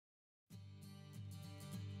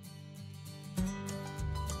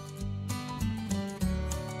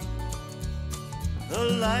the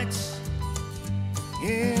lights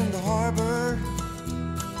in the harbor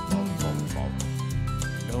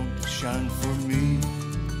don't shine for me.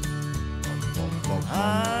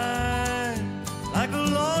 I'm like a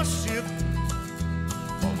lost ship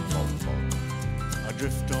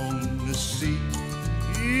adrift on the sea,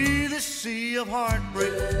 the sea of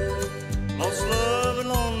heartbreak, lost love and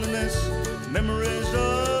loneliness, memories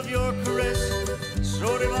of your caress,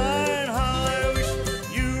 so divine how I wish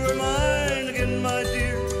you were mine again, my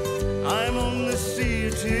dear. I'm on the sea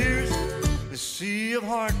of tears, the sea of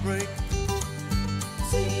heartbreak.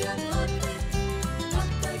 Sea of heartbreak,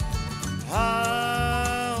 heartbreak.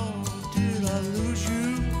 How did I lose you?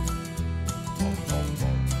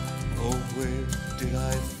 Oh, where did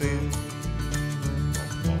I fail?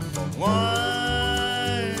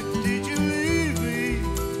 Why did you leave me?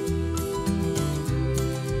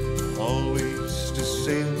 Always to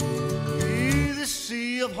sail the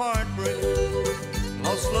sea of heartbreak,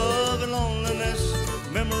 lost love and loneliness,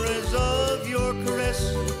 memories of your caress,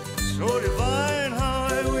 so divine how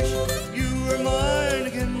I wish you were mine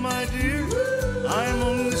again, my dear. I'm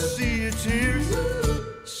on the sea of tears,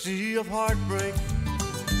 sea of heartbreak.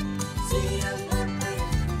 Sea of heartbreak.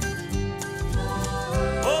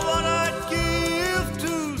 Oh, what I'd give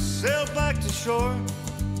to sail back to shore,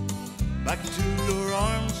 back to your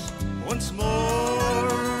arms once more.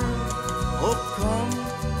 Oh, come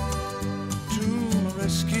to my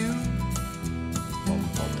rescue.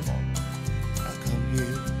 Now come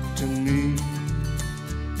here to me.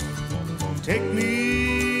 Take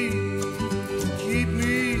me, keep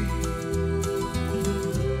me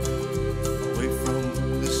away from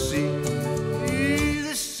the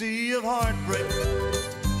sea of heartbreak,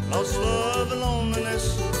 lost love and loneliness,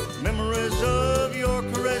 memories of your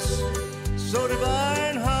caress, so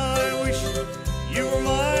divine how I wish you were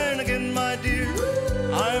mine again, my dear.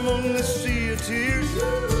 I'm on the sea of tears,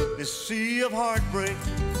 the sea of heartbreak.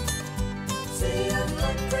 Sea of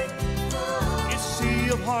heartbreak. It's sea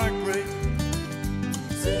of heartbreak.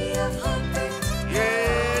 Sea of heartbreak.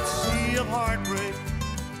 Yeah, it's sea of heartbreak.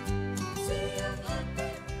 Sea of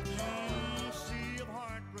heartbreak. Sea of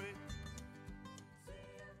heartbreak.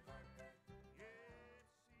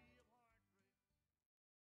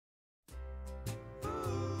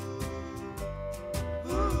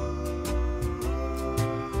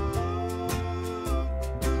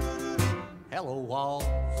 Hello, walls.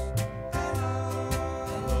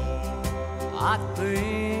 How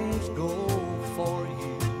things go for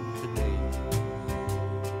you today?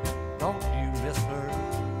 Don't you miss her?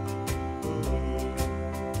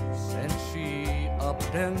 Since she up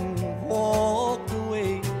and walked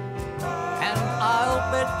away, and I'll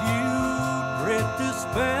bet you dread to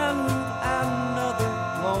spend another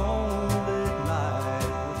lonely night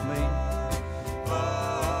with me.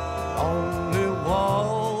 Only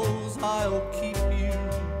walls, I'll keep you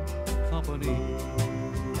company.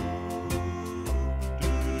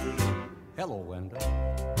 Hello, window.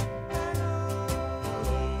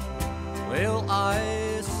 Well, I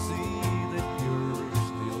see that you're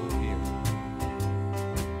still here.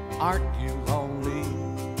 Aren't you lonely?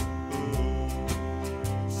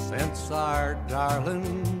 Since our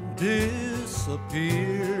darling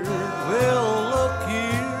disappeared. Well, look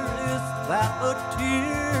here, is that a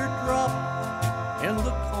teardrop in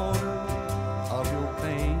the corner of your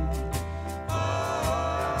pane?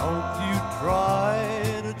 Don't you try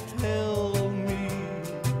to tell me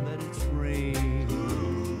that it's rain.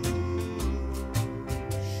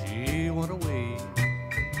 She went away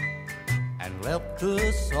and left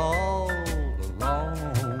us all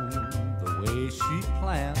alone the way she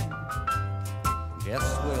planned. Guess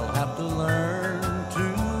we'll have to learn to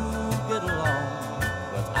get along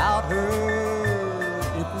without her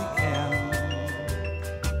if we can.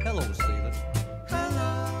 Hello, Steven.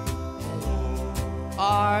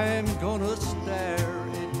 I'm gonna stare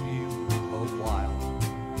at you a while.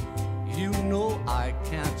 You know I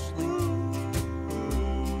can't sleep,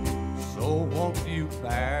 so won't you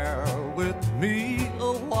bear with me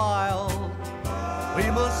a while? We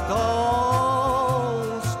must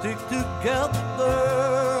all stick together,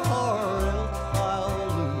 or else I'll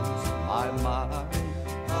lose my mind.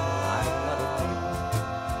 I got a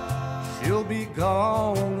feeling she'll be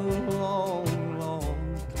gone